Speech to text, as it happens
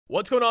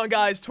What's going on,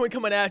 guys? Twin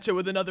coming at you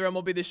with another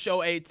MLB The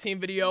Show 18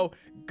 video.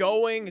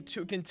 Going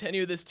to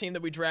continue this team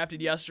that we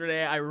drafted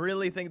yesterday. I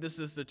really think this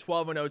is the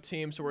 12-0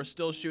 team, so we're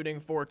still shooting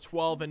for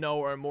 12-0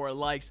 or more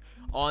likes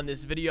on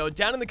this video.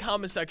 Down in the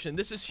comment section,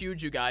 this is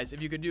huge, you guys.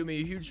 If you could do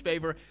me a huge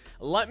favor,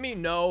 let me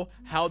know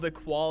how the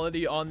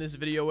quality on this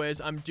video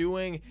is. I'm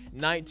doing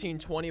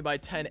 1920 by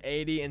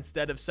 1080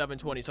 instead of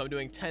 720, so I'm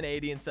doing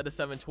 1080 instead of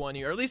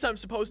 720, or at least I'm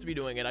supposed to be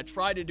doing it. I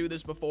tried to do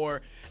this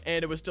before,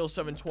 and it was still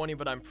 720,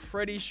 but I'm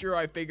pretty sure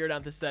I figured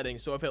out the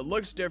settings. So if it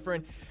looks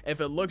different,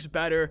 if it looks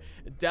better,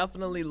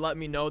 definitely let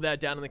me know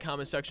that down in the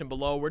comment section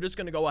below. We're just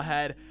gonna go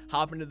ahead,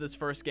 hop into this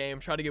first game,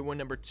 try to get win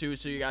number 2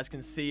 so you guys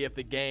can see if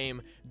the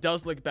game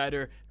does look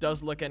better,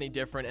 does look any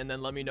different, and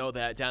then let me know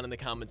that down in the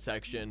comment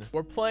section.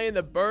 We're playing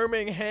the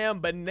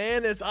Birmingham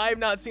Bananas. I have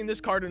not seen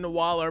this card in a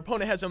while. Our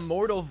opponent has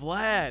Immortal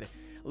Vlad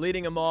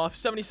leading him off.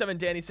 77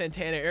 Danny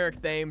Santana,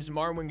 Eric Thames,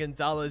 Marwin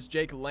Gonzalez,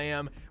 Jake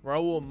Lamb,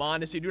 Raul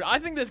Mondesi. Dude, I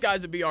think this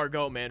guy's a BR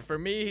GOAT, man. For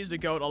me, he's a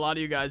GOAT. A lot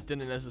of you guys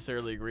didn't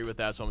necessarily agree with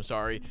that, so I'm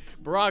sorry.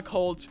 Brock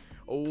Holt,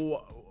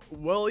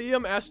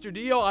 William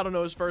Astudillo, I don't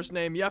know his first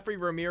name. Jeffrey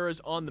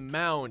Ramirez on the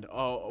mound.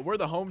 Oh, we're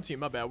the home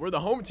team, my bad. We're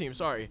the home team,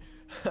 sorry.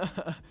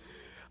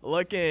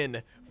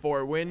 Looking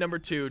for win number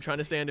 2, trying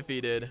to stay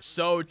undefeated.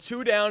 So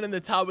 2 down in the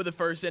top of the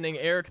first inning.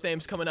 Eric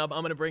Thames coming up.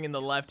 I'm going to bring in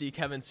the lefty,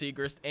 Kevin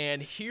Segrist. And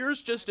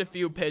here's just a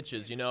few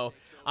pitches, you know.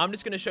 I'm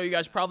just going to show you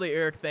guys probably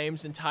Eric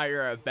Thames'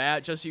 entire at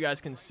bat, just so you guys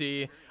can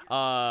see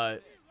how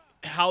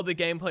the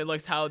gameplay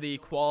looks, how the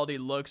quality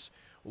looks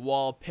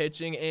while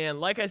pitching. And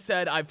like I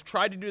said, I've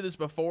tried to do this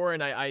before,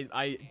 and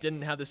I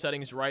didn't have the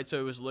settings right, so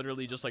it was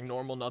literally just like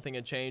normal, nothing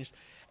had changed.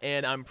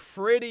 And I'm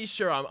pretty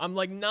sure, I'm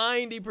like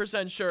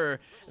 90% sure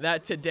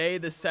that today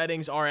the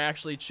settings are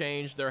actually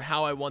changed. They're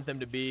how I want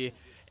them to be,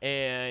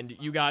 and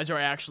you guys are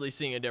actually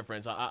seeing a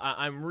difference.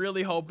 I'm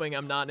really hoping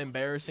I'm not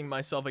embarrassing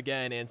myself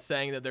again and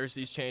saying that there's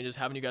these changes,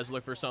 having you guys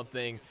look for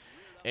something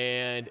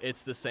and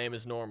it's the same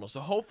as normal. So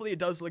hopefully it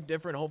does look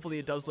different. Hopefully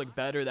it does look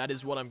better. That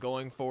is what I'm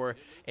going for.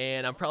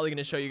 And I'm probably going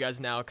to show you guys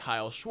now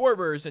Kyle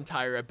Schwarber's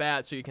entire at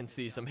bat so you can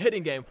see some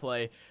hitting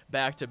gameplay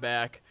back to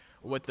back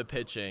with the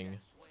pitching.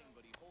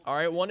 All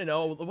right,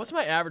 1-0. What's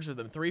my average with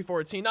them?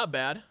 314. Not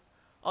bad.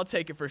 I'll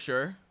take it for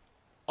sure.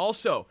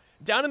 Also,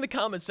 down in the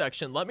comment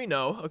section, let me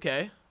know,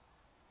 okay?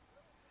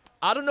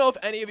 I don't know if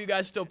any of you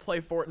guys still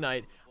play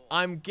Fortnite.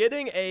 I'm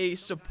getting a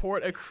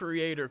support a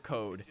creator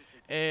code.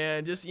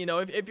 And just, you know,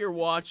 if you're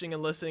watching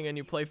and listening and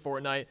you play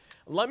Fortnite,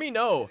 let me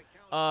know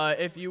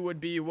if you would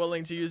be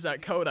willing to use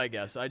that code, I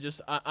guess.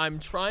 I'm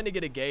trying to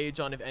get a gauge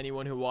on if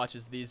anyone who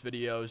watches these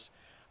videos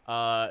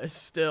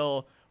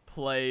still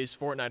plays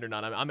Fortnite or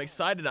not. I'm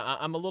excited.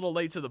 I'm a little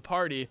late to the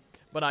party,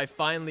 but I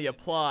finally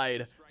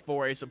applied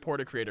for a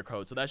supporter creator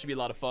code, so that should be a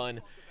lot of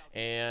fun.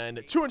 And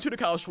 2-2 to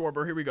Kyle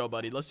Schwarber. Here we go,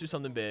 buddy. Let's do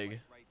something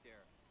big.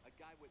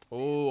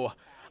 Oh,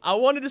 I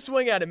wanted to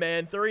swing at it,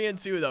 man.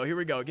 3-2, though. Here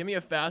we go. Give me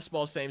a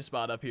fastball, same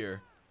spot up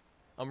here.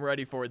 I'm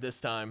ready for it this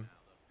time.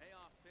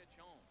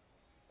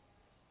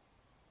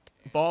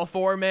 Ball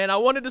 4, man. I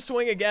wanted to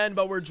swing again,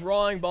 but we're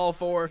drawing ball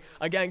 4.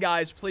 Again,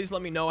 guys, please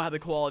let me know how the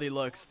quality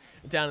looks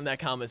down in that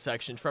comment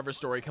section. Trevor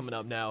Story coming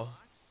up now.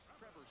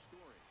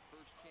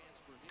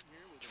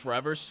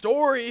 Trevor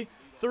Story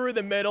through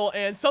the middle.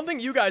 And something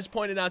you guys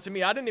pointed out to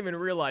me, I didn't even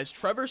realize.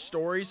 Trevor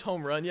Story's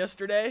home run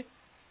yesterday,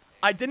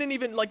 I didn't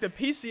even, like, the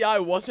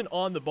PCI wasn't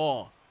on the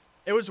ball.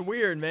 It was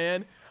weird,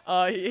 man.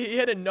 He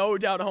hit a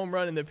no-doubt home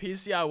run, and the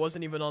PCI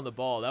wasn't even on the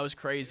ball. That was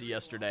crazy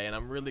yesterday, and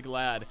I'm really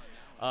glad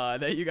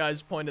that you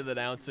guys pointed that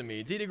out to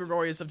me. Didi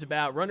Gregorius up to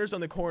bat. Runners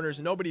on the corners.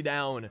 Nobody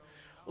down.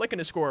 Looking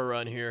to score a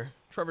run here.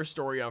 Trevor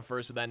Story on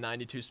first with that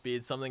 92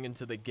 speed. Something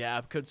into the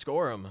gap. Could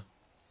score him.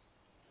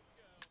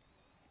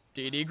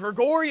 Didi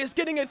Gregorius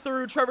getting it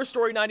through. Trevor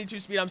Story, 92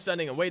 speed. I'm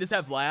sending him. Wait, is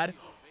that Vlad?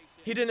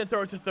 He didn't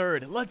throw it to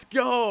third. Let's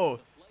go.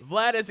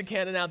 Vlad is a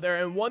cannon out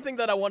there. And one thing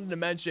that I wanted to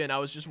mention, I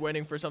was just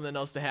waiting for something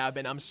else to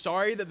happen. I'm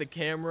sorry that the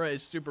camera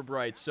is super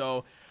bright.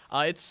 So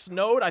it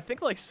snowed, I think,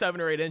 like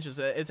 7 or 8 inches.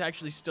 It's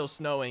actually still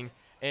snowing.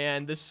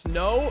 And the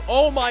snow,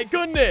 oh my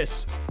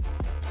goodness.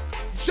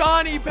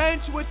 Johnny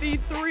Bench with the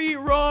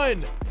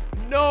 3-run.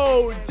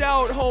 No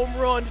doubt home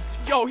run.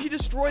 Yo, he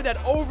destroyed that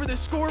over the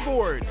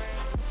scoreboard.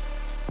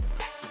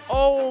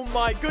 Oh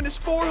my goodness,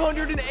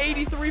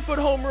 483-foot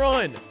home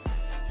run.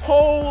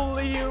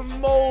 Holy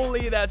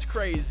moly, that's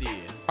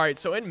crazy. All right,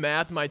 so in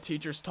math, my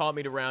teachers taught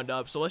me to round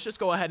up. So let's just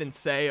go ahead and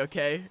say,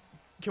 okay,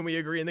 can we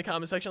agree in the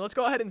comment section? Let's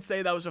go ahead and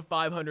say that was a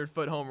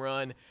 500-foot home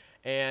run.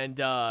 And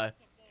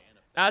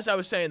as I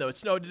was saying, though, it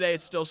snowed today.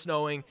 It's still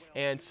snowing,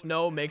 and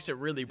snow makes it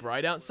really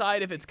bright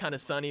outside if it's kind of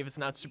sunny, if it's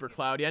not super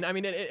cloudy. And I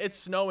mean, it's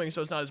snowing,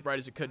 so it's not as bright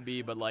as it could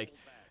be, but, like,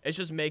 it's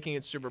just making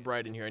it super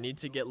bright in here. I need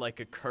to get, like,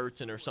 a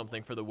curtain or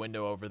something for the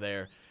window over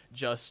there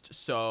just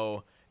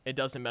so it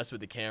doesn't mess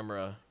with the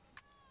camera.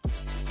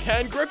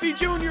 Ken Griffey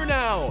Jr.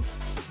 now.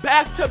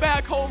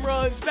 Back-to-back home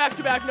runs,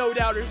 back-to-back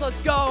no-doubters.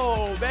 Let's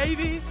go,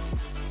 baby.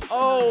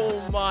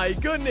 Oh, my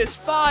goodness.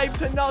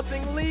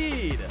 5-0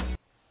 lead.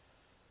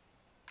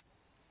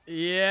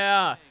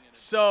 Yeah.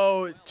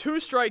 So, 2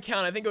 strike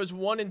count. I think it was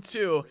 1 and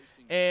 2.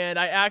 and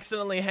I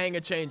accidentally hang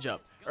a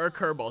changeup. Or a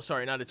curveball,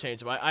 sorry, not a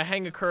changeup. I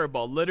hang a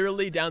curveball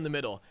literally down the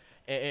middle.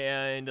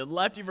 And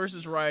lefty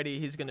versus righty,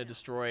 he's going to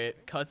destroy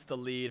it. Cuts the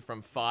lead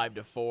from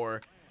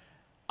 5-4.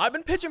 I've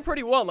been pitching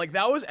pretty well. Like,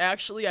 that was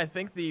actually, I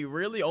think, the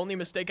really only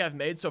mistake I've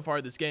made so far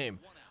this game.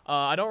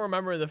 I don't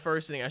remember in the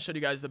first inning. I showed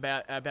you guys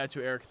the at-bat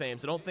to Eric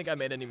Thames. I don't think I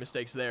made any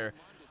mistakes there.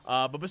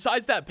 But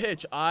besides that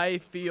pitch, I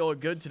feel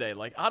good today.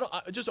 Like,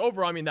 just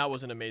overall, I mean, that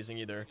wasn't amazing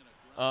either.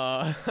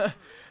 Now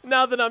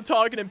that I'm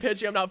talking and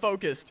pitching, I'm not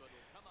focused.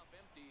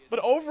 But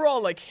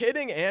overall, like,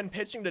 hitting and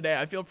pitching today,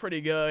 I feel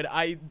pretty good.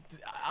 I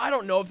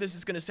don't know if this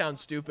is going to sound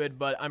stupid,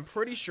 but I'm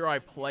pretty sure I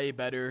play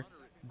better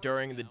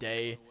during the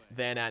day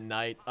than at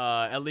night.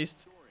 At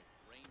least,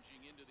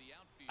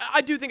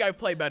 I do think I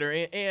play better,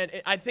 and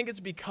I think it's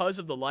because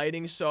of the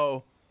lighting.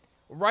 So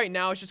right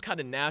now, it's just kind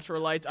of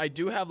natural lights. I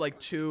do have, like,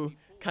 2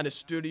 kind of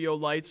studio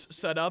lights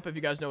set up. If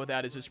you guys know what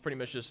that is, it's pretty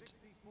much just,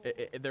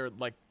 they're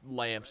like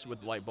lamps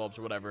with light bulbs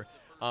or whatever.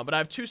 But I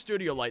have 2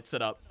 studio lights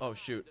set up. Oh,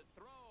 shoot.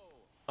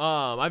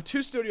 I have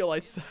 2 studio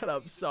lights set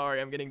up. Sorry,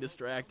 I'm getting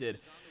distracted.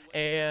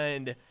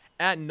 And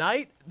at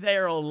night,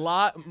 they're a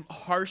lot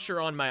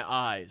harsher on my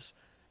eyes.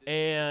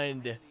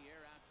 And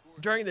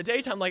during the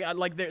daytime,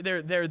 like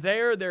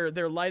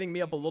they're lighting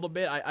me up a little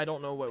bit. I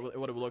don't know what it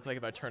would look like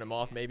if I turn them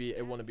off. Maybe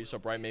it wouldn't be so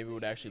bright. Maybe it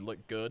would actually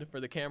look good for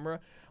the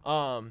camera.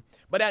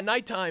 But at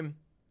nighttime,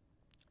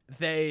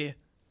 I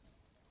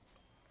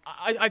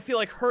feel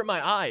like hurt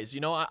my eyes.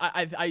 You know,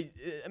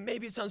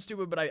 maybe it sounds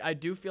stupid, but I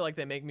do feel like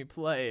they make me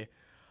play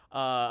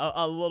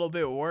a little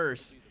bit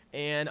worse.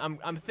 And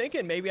I'm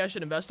thinking maybe I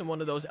should invest in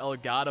one of those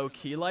Elgato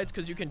key lights,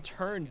 because you can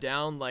turn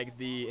down like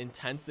the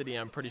intensity,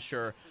 I'm pretty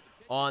sure,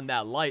 on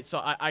that light,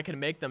 so I can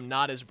make them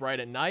not as bright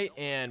at night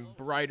and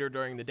brighter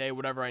during the day,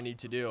 whatever I need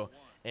to do.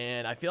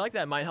 And I feel like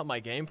that might help my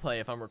gameplay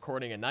if I'm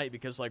recording at night,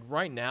 because like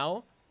right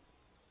now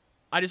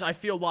I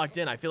feel locked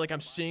in. I feel like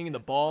I'm seeing the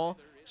ball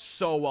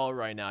so well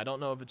right now. I don't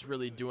know if it's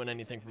really doing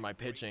anything for my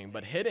pitching,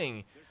 but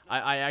hitting,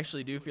 I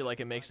actually do feel like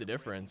it makes a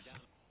difference.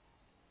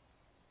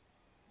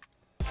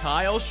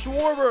 Kyle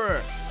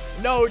Schwarber,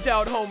 no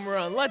doubt home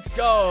run. Let's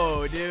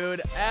go,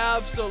 dude.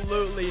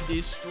 Absolutely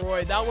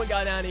destroyed. That one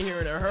got out of here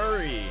in a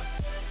hurry.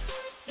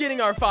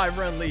 Getting our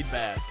 5-run lead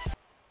back.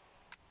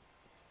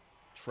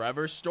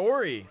 Trevor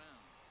Story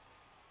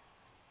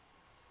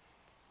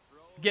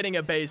getting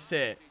a base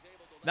hit.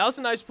 That was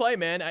a nice play,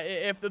 man.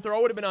 If the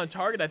throw would have been on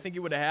target, I think he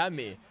would have had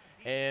me.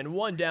 And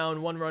 1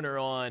 down, 1 runner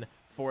on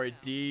for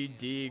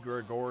D.D.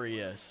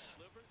 Gregorius.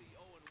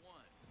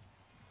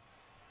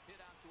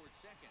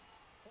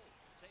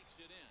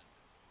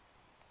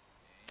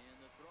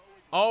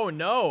 Oh,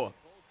 no.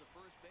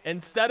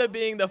 Instead of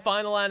being the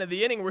final line of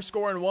the inning, we're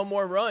scoring 1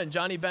 more run.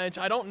 Johnny Bench,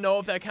 I don't know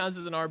if that counts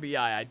as an RBI.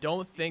 I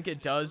don't think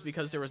it does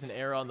because there was an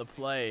error on the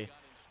play.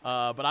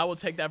 But I will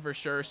take that for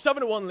sure.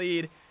 7-1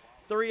 lead,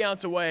 3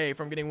 outs away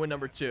from getting win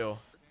number 2.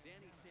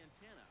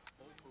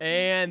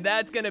 And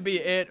that's going to be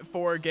it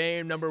for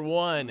game number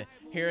 1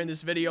 here in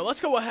this video. Let's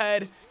go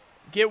ahead,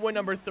 get win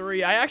number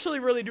 3. I actually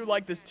really do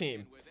like this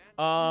team.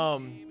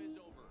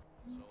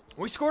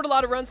 We scored a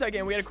lot of runs that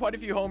game. We had quite a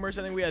few homers.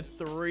 I think we had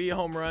 3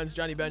 home runs.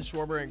 Johnny Bench,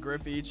 Schwarber, and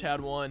Griff each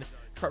had 1.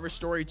 Trevor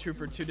Story 2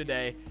 for 2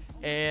 today.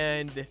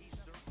 And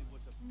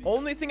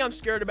only thing I'm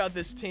scared about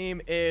this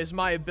team is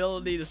my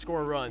ability to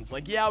score runs.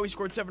 Like, yeah, we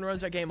scored 7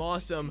 runs that game.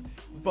 Awesome.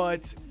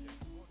 But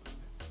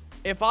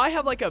if I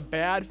have like a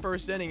bad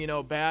first inning, you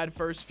know, bad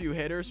first few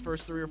hitters,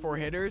 first 3 or 4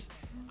 hitters,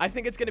 I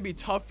think it's going to be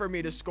tough for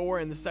me to score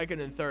in the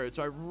 2nd and 3rd.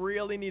 So I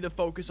really need to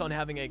focus on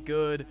having a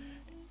good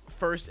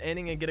first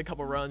inning and get a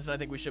couple runs, and I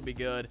think we should be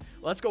good.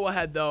 Let's go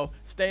ahead though,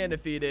 stay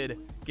undefeated,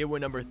 get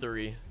win number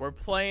 3. We're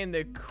playing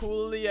the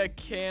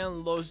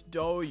Culiacan Los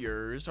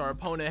Doyers. Our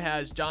opponent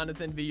has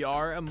Jonathan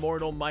VR,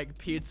 Immortal Mike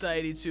Pizza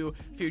 82,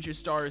 future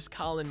stars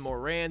Colin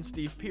Moran,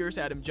 Steve Pierce,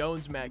 Adam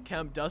Jones, Matt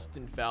Kemp,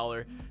 Dustin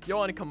Fowler,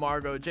 Yohan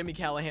Camargo, Jimmy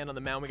Callahan on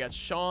the mound. We got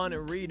Sean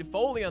Reed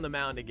Foley on the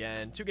mound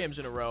again, 2 games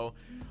in a row.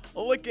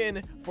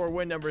 Looking for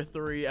win number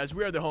 3 as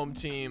we are the home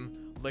team,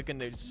 looking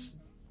to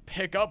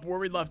pick up where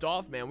we left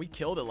off, man. We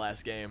killed it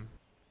last game.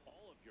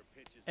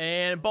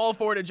 And ball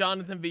forward to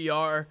Jonathan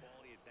VR.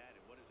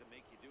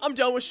 I'm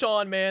done with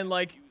Sean, man.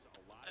 Like,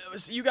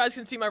 you guys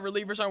can see my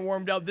relievers aren't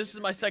warmed up. This is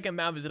my 2nd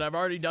mound visit. I've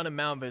already done a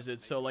mound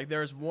visit, so like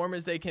they're as warm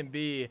as they can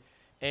be.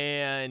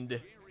 And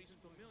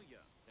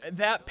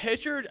that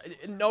pitcher,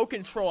 no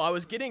control. I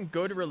was getting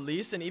good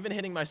release and even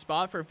hitting my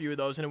spot for a few of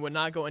those, and it would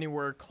not go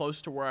anywhere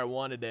close to where I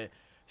wanted it.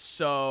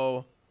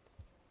 So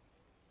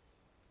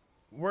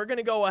we're going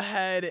to go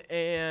ahead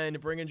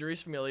and bring in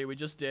Jeurys Familia. We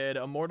just did.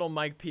 Immortal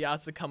Mike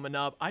Piazza coming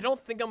up. I don't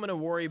think I'm going to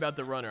worry about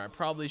the runner. I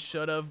probably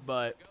should have,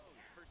 but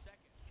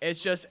it's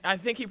just, I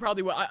think he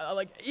probably will.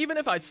 Like, even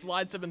if I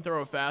slide step and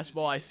throw a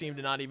fastball, I seem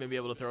to not even be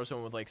able to throw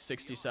someone with like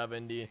 60,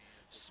 70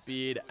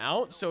 speed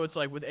out. So it's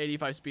like with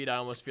 85 speed, I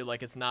almost feel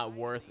like it's not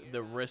worth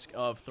the risk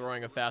of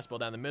throwing a fastball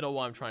down the middle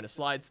while I'm trying to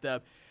slide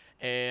step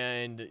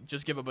and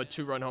just give up a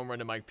 2-run home run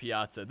to Mike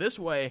Piazza. This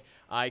way,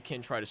 I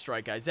can try to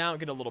strike guys out,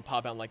 get a little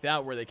pop out like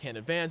that where they can't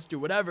advance, do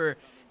whatever,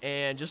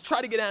 and just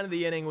try to get out of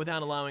the inning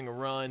without allowing a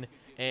run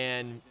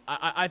And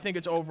I think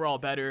it's overall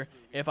better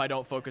if I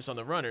don't focus on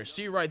the runner.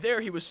 See right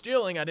there, he was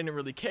stealing. I didn't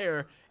really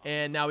care.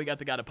 And now we got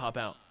the guy to pop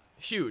out.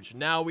 Huge.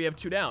 Now we have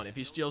 2 down. If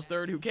he steals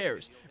third, who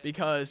cares?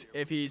 Because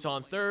if he's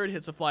on third,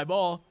 hits a fly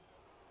ball,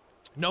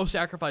 no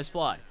sacrifice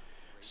fly.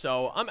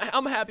 So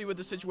I'm happy with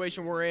the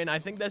situation we're in. I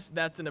think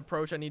that's an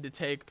approach I need to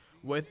take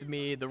with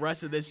me the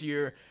rest of this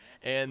year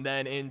and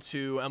then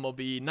into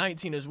MLB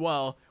 19 as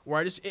well, where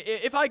I just,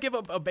 if I give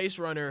up a base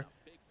runner,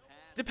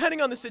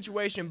 depending on the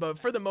situation, but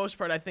for the most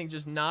part, I think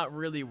just not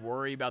really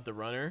worry about the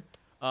runner.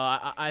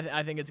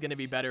 I think it's going to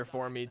be better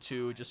for me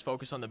to just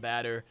focus on the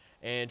batter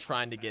and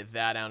trying to get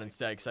that out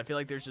instead, because I feel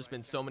like there's just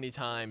been so many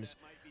times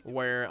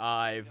where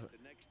I've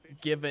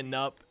given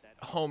up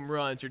home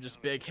runs or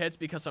just big hits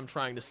because I'm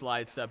trying to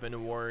slide step into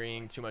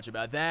worrying too much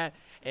about that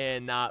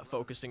and not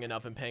focusing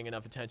enough and paying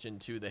enough attention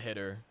to the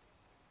hitter.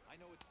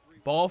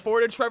 Ball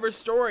 4 to Trevor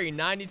Story,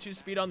 92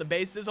 speed on the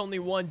bases, only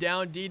 1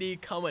 down. Didi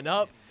coming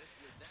up.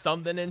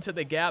 Something into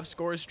the gap,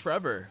 scores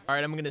Trevor. All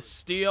right, I'm going to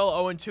steal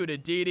 0-2 to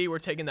Didi. We're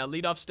taking that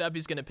leadoff step.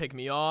 He's going to pick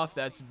me off.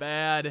 That's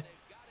bad.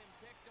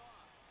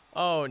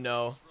 Oh,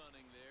 no.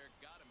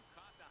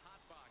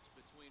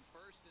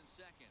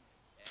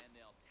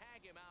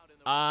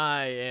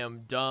 I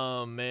am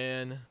dumb,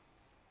 man.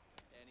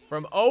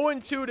 From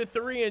 0-2 to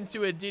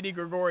 3-2 at Didi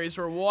Gregorius.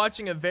 We're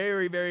watching a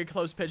very, very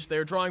close pitch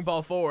there. Drawing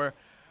ball 4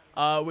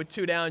 with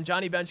 2 down.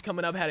 Johnny Bench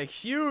coming up. Had a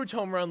huge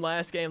home run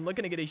last game.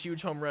 Looking to get a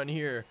huge home run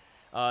here.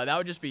 That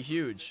would just be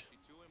huge.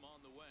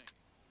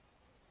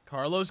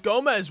 Carlos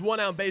Gomez, 1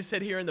 out base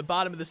hit here in the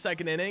bottom of the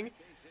 2nd inning.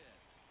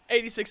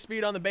 86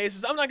 speed on the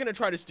bases. I'm not going to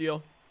try to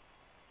steal.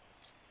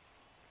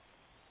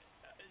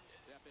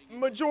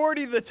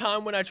 Majority of the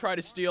time when I try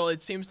to steal,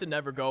 it seems to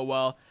never go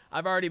well.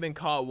 I've already been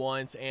caught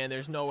once, and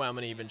there's no way I'm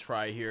going to even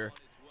try here.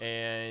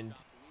 And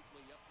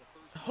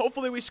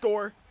hopefully we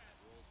score.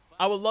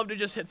 I would love to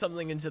just hit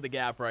something into the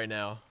gap right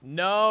now.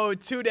 No,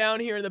 2 down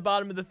here in the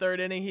bottom of the 3rd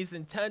inning. He's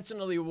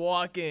intentionally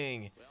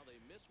walking.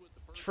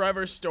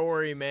 Trevor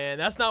Story, man.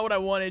 That's not what I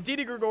wanted.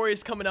 Didi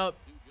Gregorius coming up.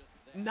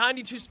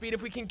 92 speed.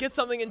 If we can get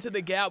something into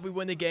the gap, we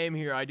win the game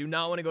here. I do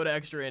not want to go to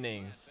extra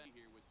innings.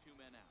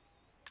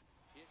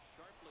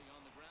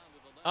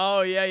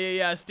 Oh,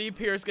 yeah. Steve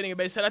Pierce getting a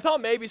base hit. I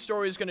thought maybe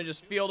Story was going to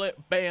just field it.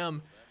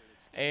 Bam.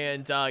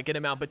 And get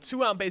him out. But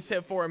 2 out base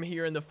hit for him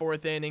here in the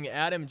 4th inning.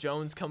 Adam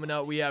Jones coming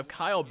out. We have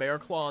Kyle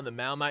Bearclaw on the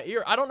mound. My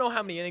ear, I don't know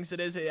how many innings it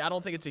is. I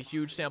don't think it's a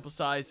huge sample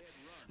size.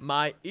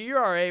 My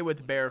ERA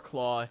with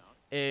Bearclaw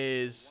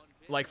is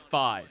like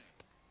 5.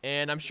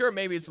 And I'm sure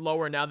maybe it's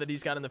lower now that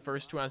he's got in the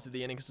first 2 outs of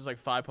the inning because it's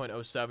like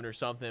 5.07 or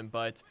something.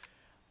 But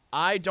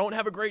I don't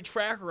have a great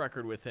track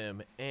record with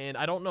him. And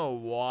I don't know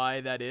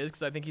why that is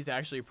because I think he's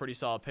actually a pretty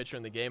solid pitcher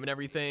in the game and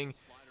everything.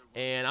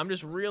 And I'm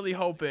just really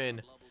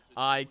hoping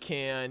I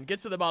can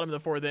get to the bottom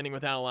of the 4th inning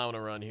without allowing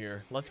a run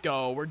here. Let's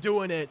go. We're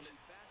doing it.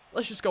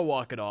 Let's just go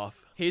walk it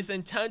off. He's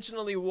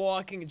intentionally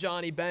walking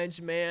Johnny Bench,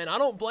 man. I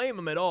don't blame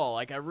him at all.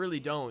 Like, I really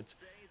don't.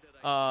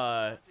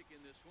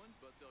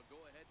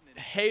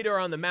 Hater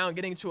on the mound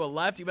getting to a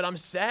lefty, but I'm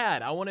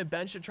sad. I wanted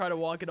Bench to try to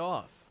walk it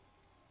off.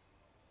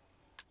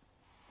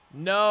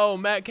 No,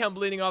 Matt Kemp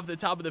leading off the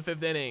top of the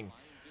 5th inning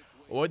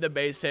with the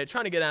base hit.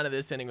 Trying to get out of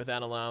this inning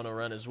without allowing a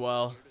run as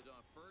well.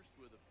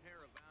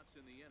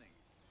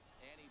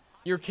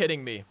 You're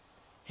kidding me.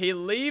 He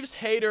leaves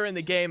Hader in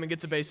the game and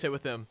gets a base hit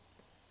with him.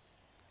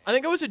 I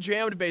think it was a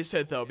jammed base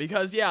hit, though,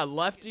 because, yeah,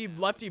 lefty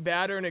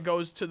batter, and it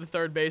goes to the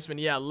 3rd baseman.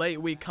 Yeah,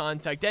 late weak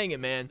contact. Dang it,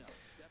 man.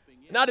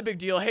 Not a big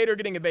deal. Hader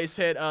getting a base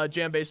hit,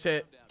 jam base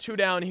hit. 2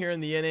 down here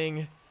in the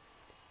inning.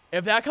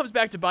 If that comes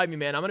back to bite me,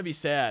 man, I'm going to be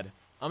sad.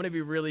 I'm going to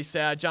be really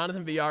sad.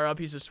 Jonathan Villar up.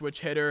 He's a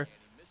switch hitter.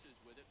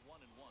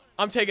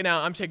 I'm taking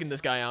this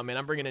guy out, man.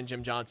 I'm bringing in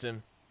Jim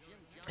Johnson.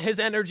 His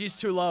energy's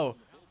too low.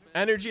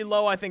 Energy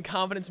low. I think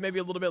confidence maybe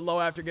a little bit low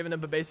after giving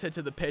him a base hit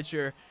to the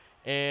pitcher.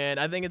 And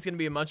I think it's going to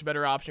be a much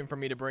better option for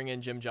me to bring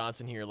in Jim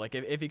Johnson here. Like,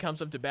 if he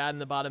comes up to bat in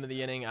the bottom of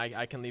the inning,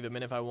 I can leave him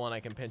in if I want. I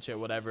can pinch hit,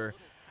 whatever.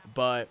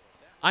 But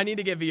I need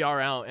to get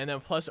VR out. And then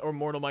plus or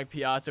Mortal Mike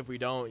Piazza if we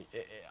don't.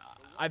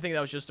 I think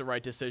that was just the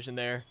right decision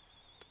there.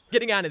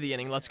 Getting out of the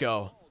inning. Let's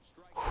go.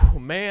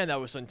 Whew, man, that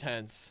was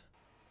intense.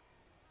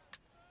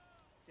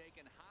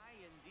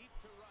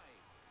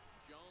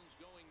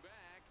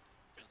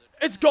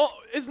 It's gone.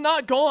 It's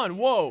not gone.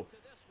 Whoa.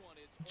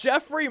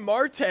 Jeffrey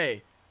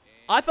Marte.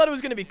 I thought it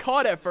was going to be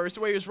caught at first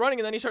the way he was running,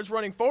 and then he starts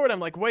running forward.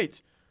 I'm like,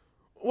 wait,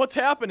 what's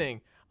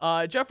happening?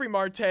 Jeffrey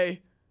Marte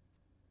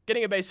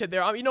getting a base hit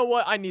there. You know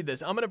what? I need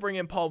this. I'm going to bring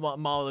in Paul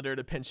Molitor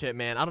to pinch hit,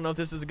 man. I don't know if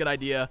this is a good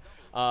idea,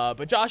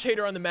 but Josh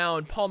Hader on the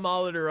mound. Paul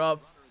Molitor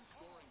up.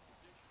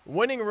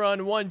 Winning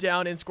run, 1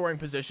 down in scoring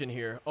position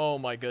here. Oh,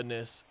 my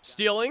goodness.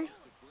 Stealing.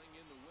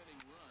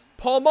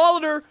 Paul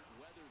Molitor.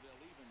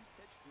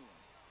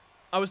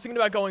 I was thinking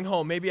about going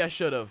home. Maybe I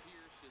should have.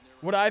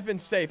 Would I have been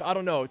safe? I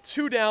don't know.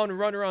 2 down,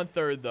 runner on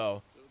 3rd,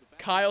 though.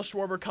 Kyle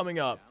Schwarber coming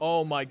up.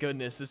 Oh, my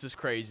goodness. This is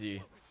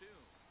crazy.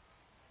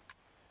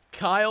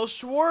 Kyle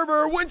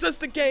Schwarber wins us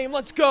the game.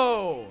 Let's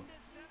go.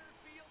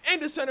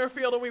 Into center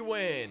field, and we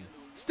win.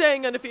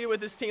 Staying undefeated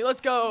with this team.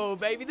 Let's go,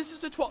 baby. This is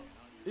the 12th.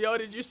 Yo,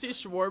 did you see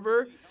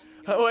Schwarber?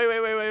 Oh,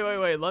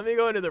 wait. Let me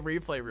go into the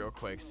replay real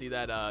quick. See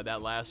that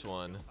that last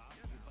one.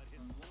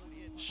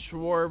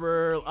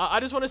 Schwarber. I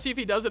just want to see if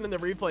he does it in the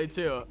replay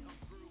too.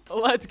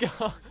 Let's go.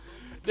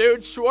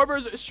 Dude,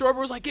 Schwarber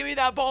was like, give me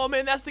that ball,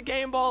 man. That's the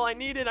game ball. I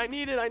need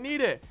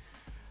it.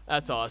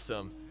 That's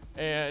awesome.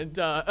 And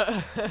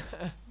I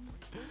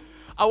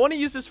want to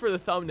use this for the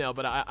thumbnail,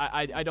 but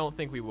I don't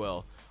think we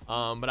will.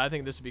 But I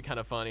think this would be kind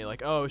of funny.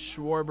 Like, oh,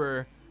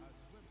 Schwarber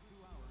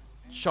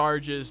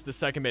charges the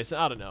second base.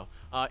 I don't know.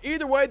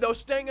 Either way, though,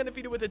 staying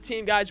undefeated with the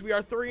team, guys. We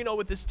are 3-0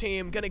 with this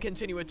team. Gonna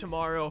continue it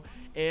tomorrow.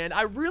 And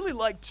I really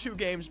like 2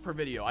 games per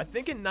video. I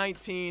think in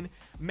 19,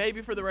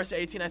 maybe for the rest of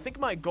 18, I think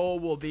my goal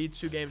will be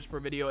 2 games per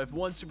video. If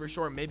one's super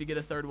short, maybe get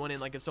a third one in,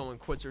 like if someone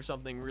quits or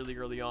something really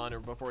early on or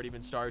before it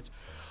even starts.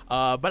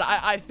 But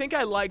I think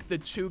I like the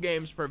 2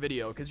 games per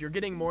video because you're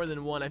getting more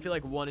than one. I feel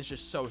like one is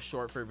just so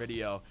short for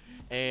video.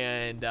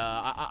 And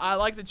I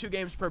like the 2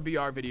 games per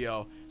BR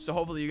video, so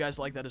hopefully you guys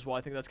like that as well.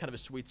 I think that's kind of a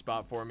sweet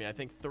spot for me. I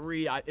think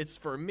 3, it's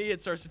for me, it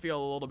starts to feel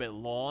a little bit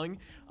long.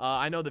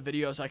 I know the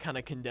videos I kind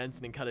of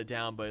condensed and cut it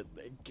down, but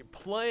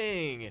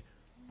playing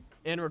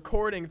and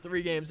recording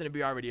 3 games in a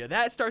BR video,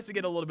 that starts to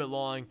get a little bit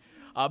long.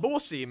 But we'll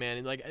see,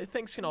 man. Like,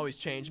 things can always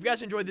change. If you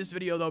guys enjoyed this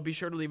video, though, be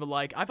sure to leave a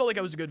like. I felt like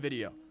it was a good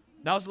video.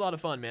 That was a lot of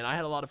fun, man. I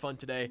had a lot of fun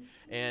today,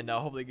 and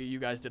hopefully you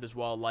guys did as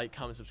well. Like,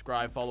 comment,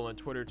 subscribe, follow on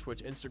Twitter,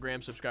 Twitch,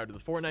 Instagram, subscribe to the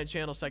Fortnite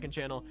channel, second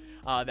channel.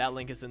 That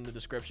link is in the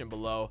description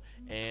below,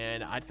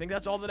 and I think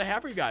that's all that I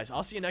have for you guys.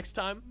 I'll see you next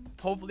time.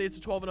 Hopefully it's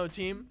a 12-0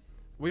 team.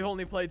 We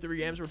only played 3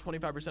 games. We're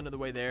 25% of the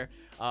way there.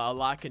 A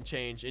lot can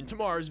change in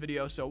tomorrow's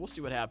video, so we'll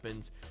see what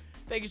happens.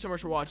 Thank you so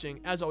much for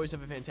watching. As always,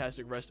 have a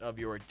fantastic rest of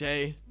your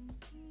day.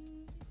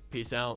 Peace out.